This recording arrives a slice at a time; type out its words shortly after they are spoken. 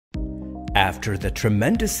After the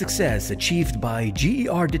tremendous success achieved by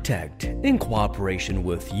GER Detect in cooperation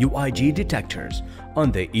with UIG Detectors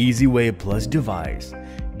on the EasyWay Plus device,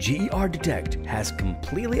 GER Detect has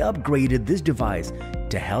completely upgraded this device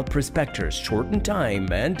to help prospectors shorten time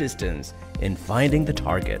and distance in finding the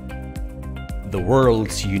target. The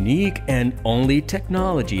world's unique and only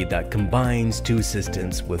technology that combines two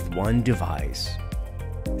systems with one device.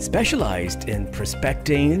 Specialized in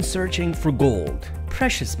prospecting and searching for gold,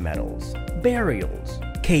 precious metals, burials,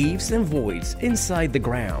 caves and voids inside the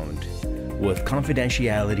ground, with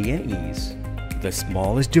confidentiality and ease. The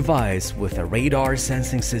smallest device with a radar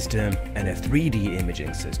sensing system and a 3D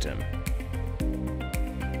imaging system.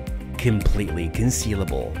 Completely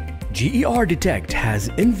concealable. GER Detect has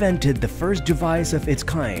invented the first device of its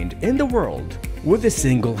kind in the world with a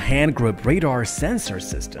single hand grip radar sensor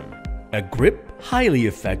system. A grip highly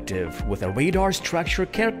effective with a radar structure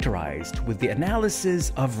characterized with the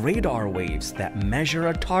analysis of radar waves that measure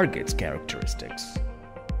a target's characteristics.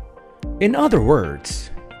 In other words,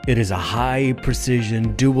 it is a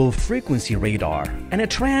high-precision dual-frequency radar and a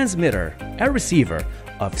transmitter, a receiver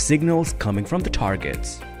of signals coming from the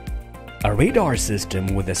targets. A radar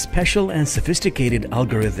system with a special and sophisticated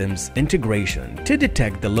algorithms integration to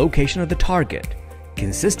detect the location of the target,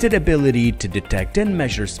 consistent ability to detect and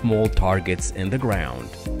measure small targets in the ground.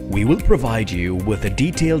 We will provide you with a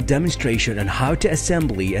detailed demonstration on how to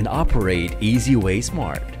assembly and operate EasyWay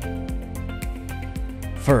Smart.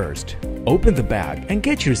 First, open the bag and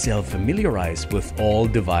get yourself familiarized with all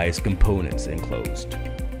device components enclosed.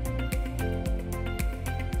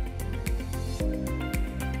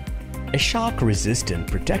 A shock-resistant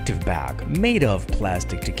protective bag made of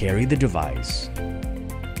plastic to carry the device.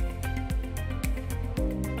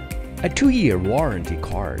 A 2-year warranty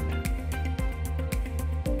card.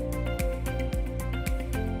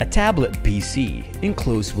 A tablet PC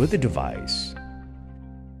enclosed with the device.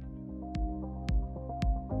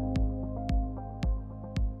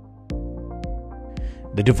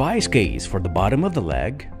 The device case for the bottom of the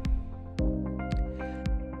leg.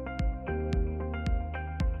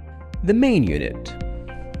 The main unit.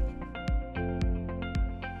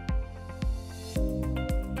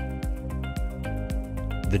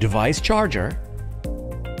 The device charger,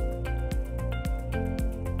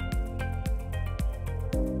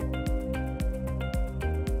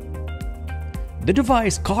 the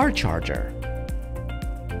device car charger,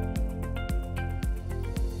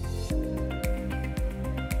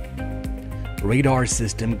 radar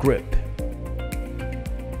system grip,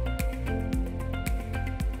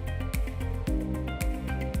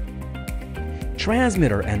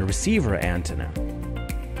 transmitter and receiver antenna,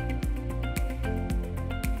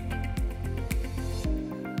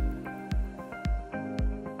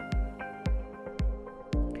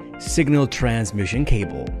 signal transmission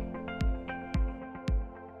cable,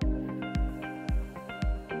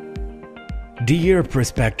 deer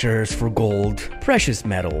prospectors for gold, precious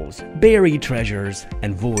metals, buried treasures,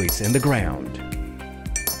 and voids in the ground.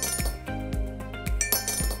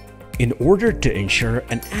 In order to ensure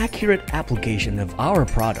an accurate application of our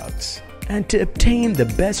products and to obtain the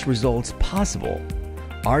best results possible,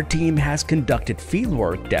 our team has conducted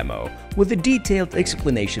fieldwork demo with a detailed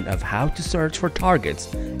explanation of how to search for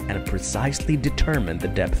targets and precisely determine the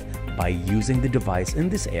depth by using the device in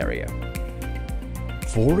this area.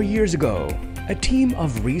 4 years ago, a team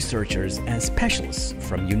of researchers and specialists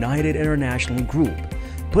from United International Group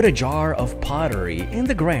put a jar of pottery in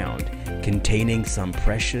the ground containing some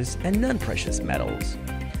precious and non-precious metals.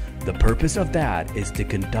 The purpose of that is to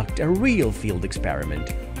conduct a real field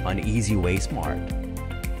experiment on EasyWay Smart.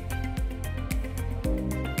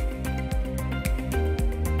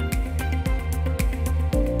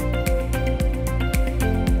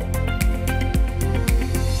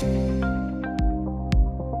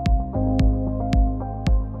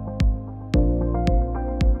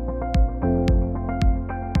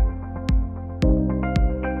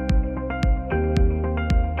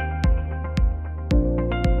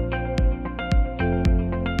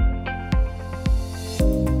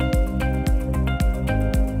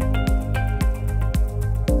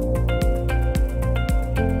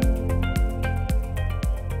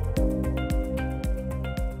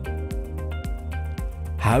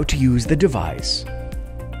 How to use the device.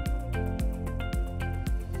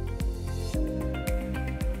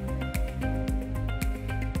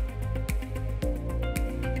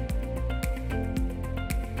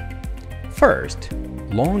 First,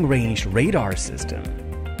 long-range radar system.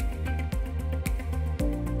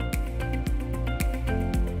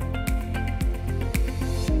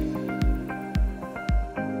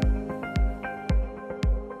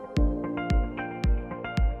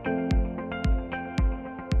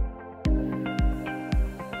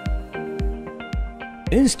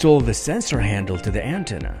 Install the sensor handle to the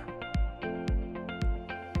antenna.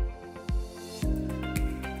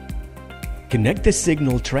 Connect the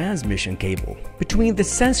signal transmission cable between the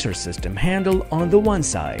sensor system handle on the one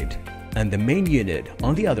side and the main unit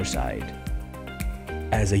on the other side.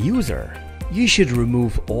 As a user, you should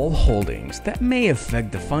remove all holdings that may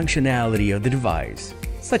affect the functionality of the device,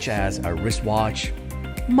 such as a wristwatch,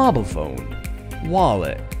 mobile phone,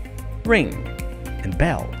 wallet, ring, and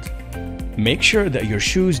belt. Make sure that your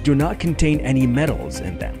shoes do not contain any metals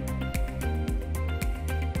in them.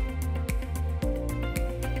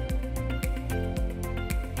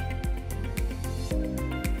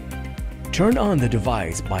 Turn on the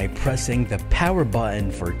device by pressing the power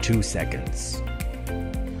button for 2 seconds.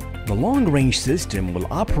 The long-range system will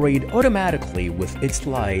operate automatically with its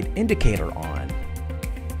light indicator on.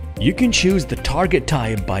 You can choose the target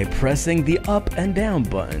type by pressing the up and down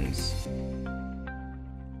buttons.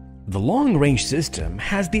 The long-range system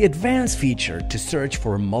has the advanced feature to search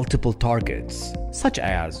for multiple targets, such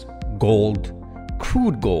as gold,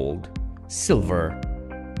 crude gold, silver,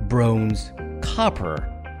 bronze, copper,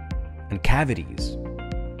 and cavities.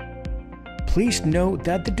 Please note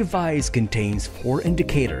that the device contains 4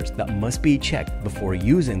 indicators that must be checked before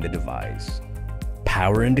using the device.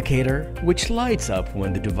 Power indicator, which lights up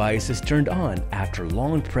when the device is turned on after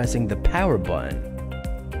long pressing the power button.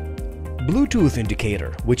 Bluetooth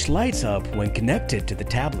indicator, which lights up when connected to the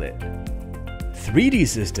tablet. 3D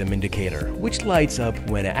system indicator, which lights up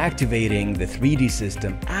when activating the 3D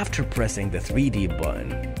system after pressing the 3D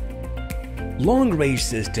button. Long-range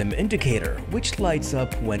system indicator, which lights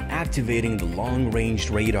up when activating the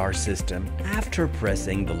long-range radar system after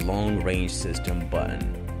pressing the long-range system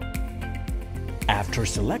button. After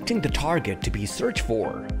selecting the target to be searched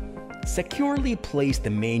for, securely place the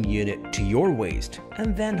main unit to your waist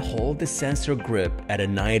and then hold the sensor grip at a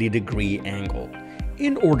 90-degree angle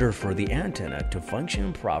in order for the antenna to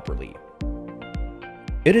function properly.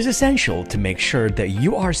 It is essential to make sure that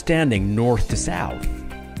you are standing north to south.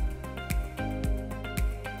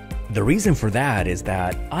 The reason for that is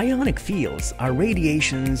that ionic fields are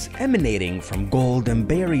radiations emanating from gold and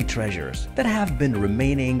buried treasures that have been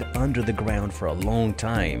remaining under the ground for a long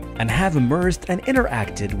time and have immersed and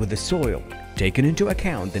interacted with the soil, taking into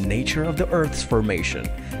account the nature of the Earth's formation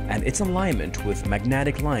and its alignment with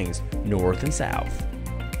magnetic lines north and south.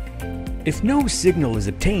 If no signal is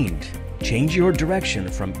obtained, change your direction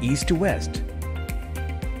from east to west.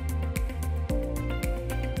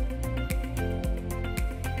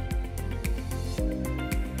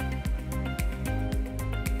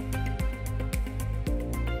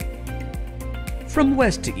 From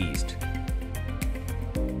west to east.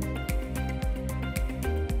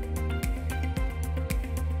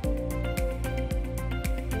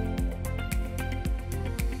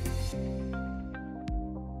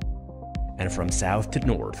 And from south to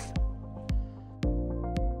north.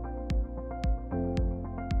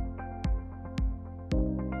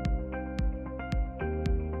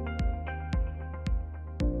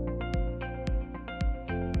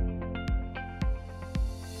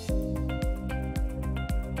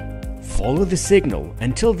 Follow the signal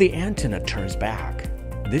until the antenna turns back.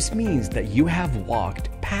 This means that you have walked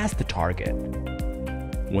past the target.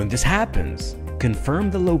 When this happens,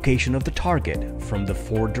 confirm the location of the target from the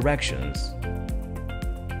 4 directions.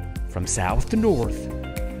 From south to north,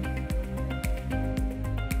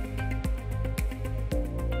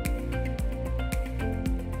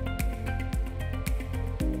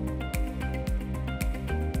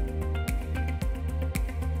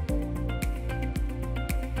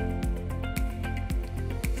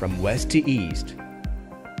 from west to east,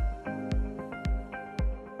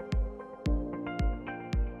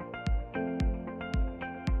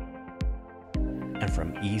 and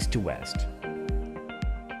from east to west.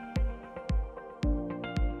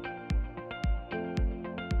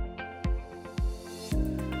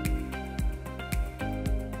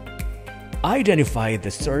 Identify the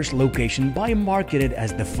search location by marking it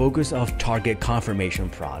as the focus of target confirmation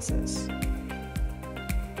process.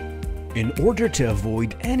 In order to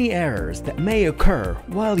avoid any errors that may occur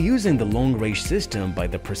while using the long-range system by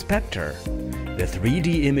the prospector, the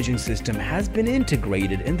 3D imaging system has been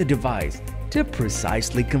integrated in the device to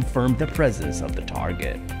precisely confirm the presence of the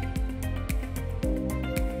target.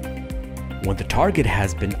 When the target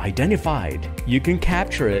has been identified, you can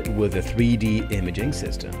capture it with a 3D imaging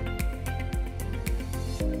system.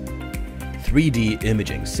 3D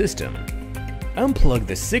imaging system. Unplug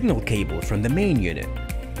the signal cable from the main unit.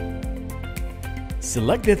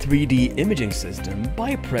 Select the 3D imaging system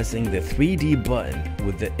by pressing the 3D button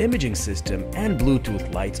with the imaging system and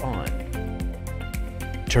Bluetooth lights on.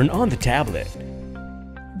 Turn on the tablet.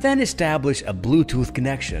 Then establish a Bluetooth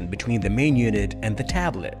connection between the main unit and the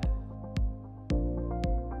tablet.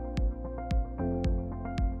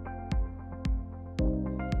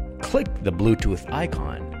 Click the Bluetooth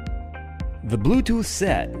icon. The Bluetooth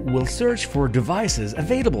set will search for devices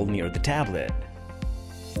available near the tablet.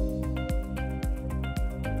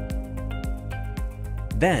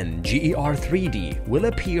 Then GER 3D will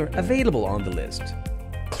appear available on the list.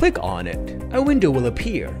 Click on it. A window will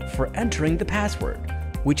appear for entering the password,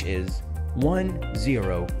 which is 1000.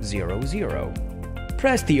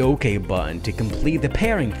 Press the OK button to complete the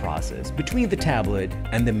pairing process between the tablet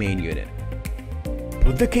and the main unit.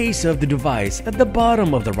 Put the case of the device at the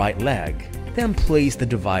bottom of the right leg, then place the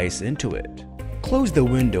device into it. Close the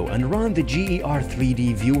window and run the GER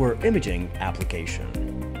 3D Viewer imaging application.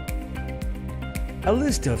 A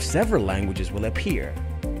list of several languages will appear: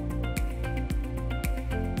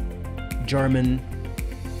 German,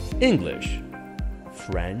 English,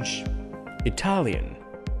 French, Italian,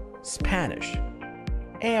 Spanish,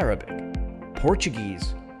 Arabic,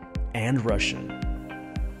 Portuguese, and Russian.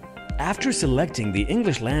 After selecting the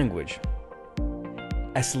English language,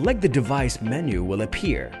 a Select the Device menu will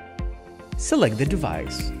appear. Select the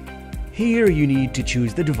device. Here you need to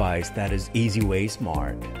choose the device that is EasyWay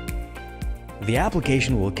Smart. The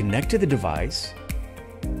application will connect to the device.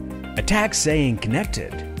 A tag saying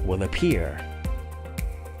Connected will appear.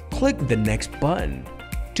 Click the Next button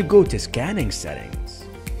to go to Scanning Settings,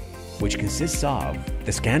 which consists of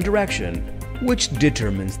the scan direction, which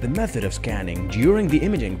determines the method of scanning during the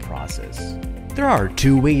imaging process. There are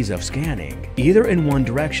two ways of scanning, either in one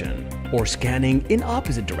direction or scanning in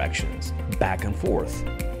opposite directions, back and forth.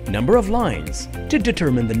 Number of lines, to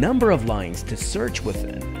determine the number of lines to search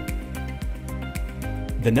within.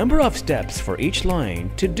 The number of steps for each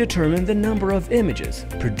line to determine the number of images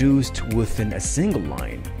produced within a single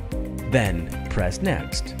line. Then press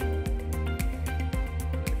Next.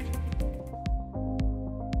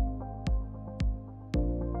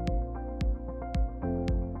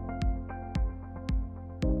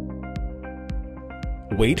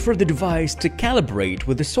 Wait for the device to calibrate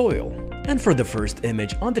with the soil and for the first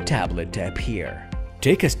image on the tablet to appear.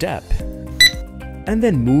 Take a step and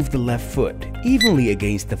then move the left foot evenly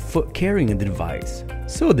against the foot carrying the device,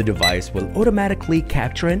 so the device will automatically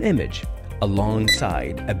capture an image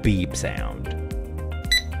alongside a beep sound.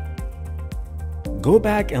 Go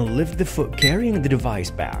back and lift the foot carrying the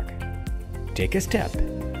device back. Take a step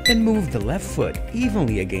and move the left foot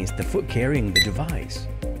evenly against the foot carrying the device.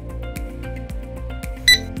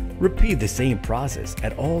 Repeat the same process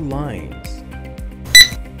at all lines.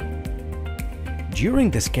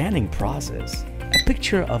 During the scanning process, a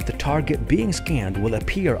picture of the target being scanned will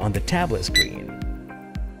appear on the tablet screen.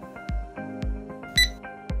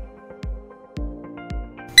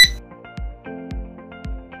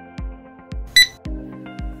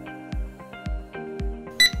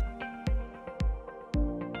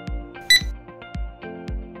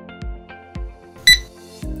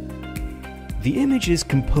 The image is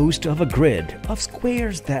composed of a grid of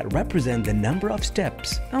squares that represent the number of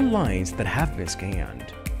steps and lines that have been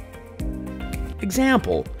scanned.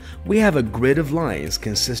 Example, we have a grid of lines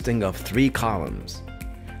consisting of 3 columns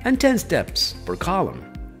and 10 steps per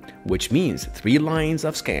column, which means 3 lines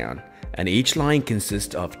of scan, and each line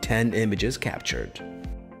consists of 10 images captured.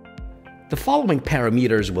 The following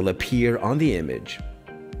parameters will appear on the image: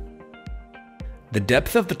 the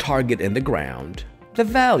depth of the target in the ground, the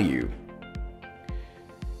value.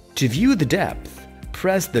 To view the depth,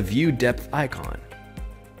 press the View Depth icon.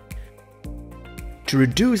 To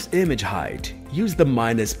reduce image height, use the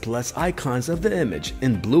minus plus icons of the image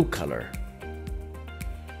in blue color.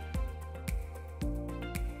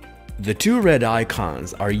 The 2 red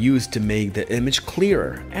icons are used to make the image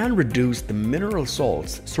clearer and reduce the mineral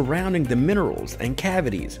salts surrounding the minerals and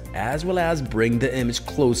cavities, as well as bring the image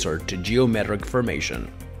closer to geometric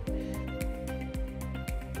formation.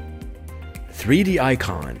 3D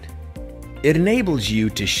icon. It enables you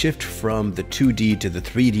to shift from the 2D to the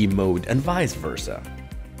 3D mode and vice versa.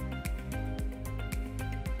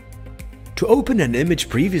 To open an image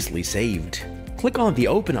previously saved, click on the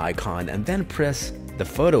Open icon and then press the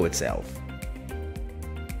photo itself.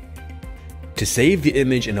 To save the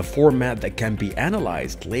image in a format that can be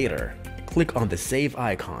analyzed later, click on the Save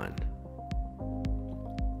icon.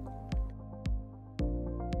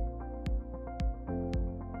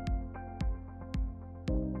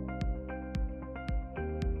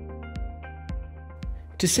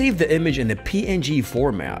 To save the image in a PNG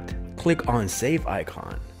format, click on Save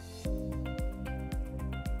icon.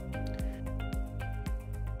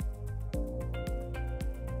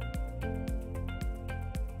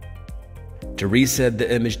 To reset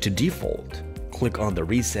the image to default, click on the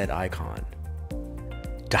reset icon.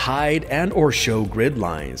 To hide and/or show grid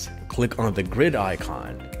lines, click on the grid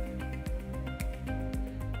icon.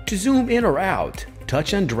 To zoom in or out,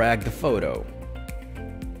 touch and drag the photo.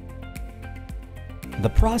 The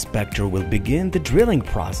prospector will begin the drilling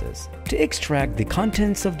process to extract the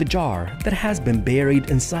contents of the jar that has been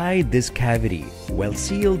buried inside this cavity, well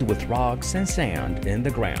sealed with rocks and sand in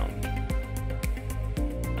the ground.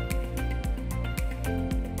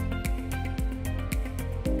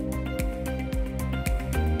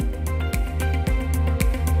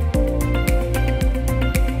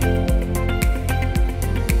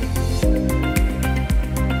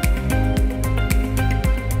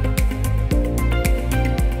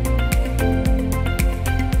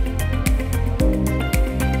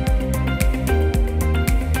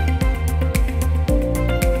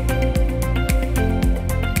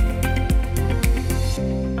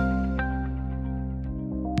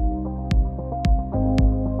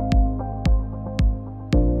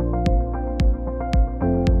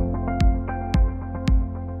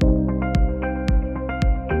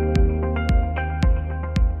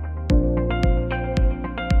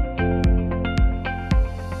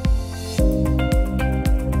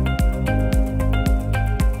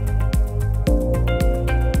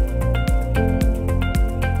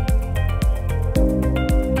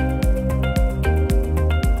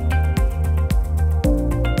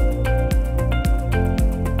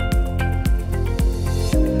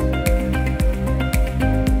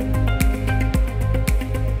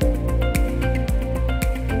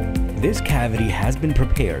 This cavity has been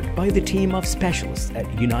prepared by the team of specialists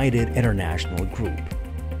at United International Group.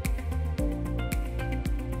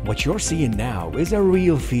 What you're seeing now is a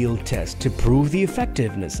real field test to prove the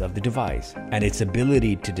effectiveness of the device and its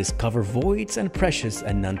ability to discover voids and precious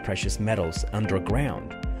and non-precious metals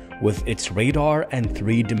underground with its radar and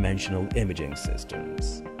three-dimensional imaging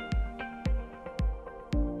systems.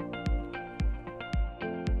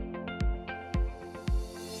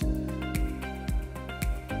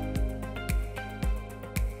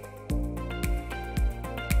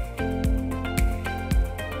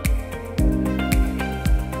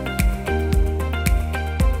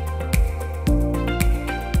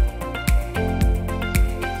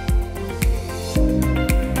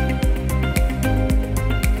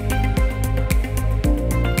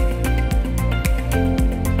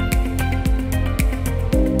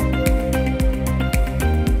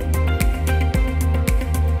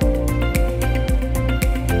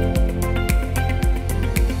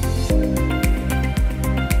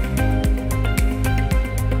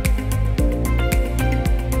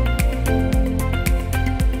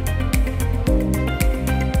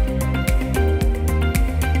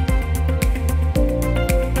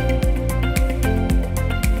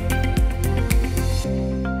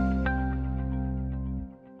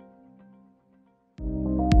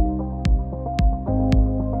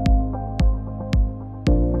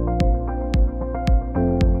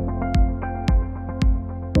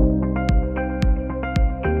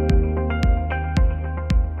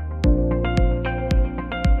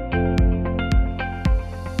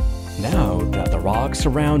 Rocks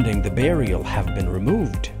surrounding the burial have been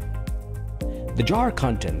removed. The jar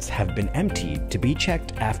contents have been emptied to be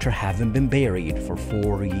checked after having been buried for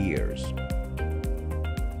 4 years.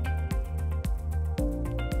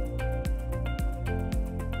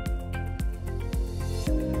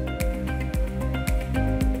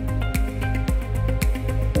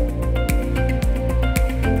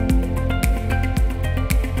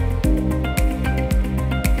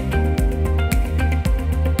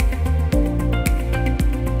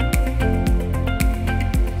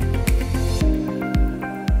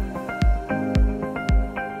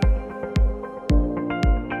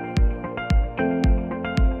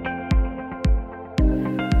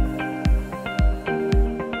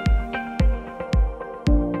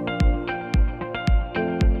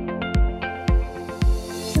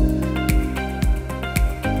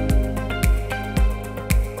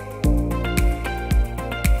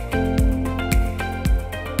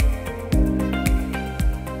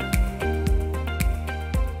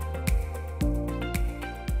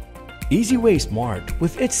 EasyWay Smart,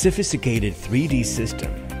 with its sophisticated 3D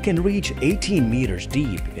system, can reach 18 meters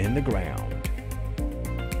deep in the ground.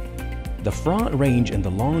 The front range and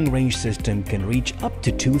the long range system can reach up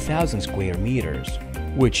to 2,000 square meters,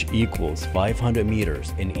 which equals 500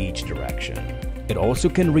 meters in each direction. It also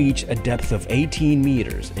can reach a depth of 18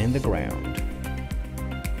 meters in the ground.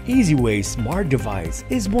 EasyWay Smart device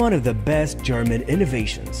is one of the best German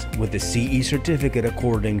innovations with the CE certificate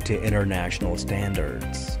according to international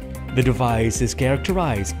standards. The device is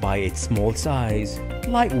characterized by its small size,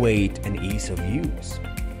 lightweight, and ease of use.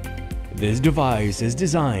 This device is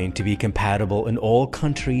designed to be compatible in all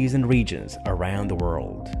countries and regions around the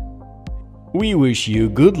world. We wish you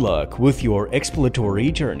good luck with your exploratory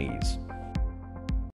journeys.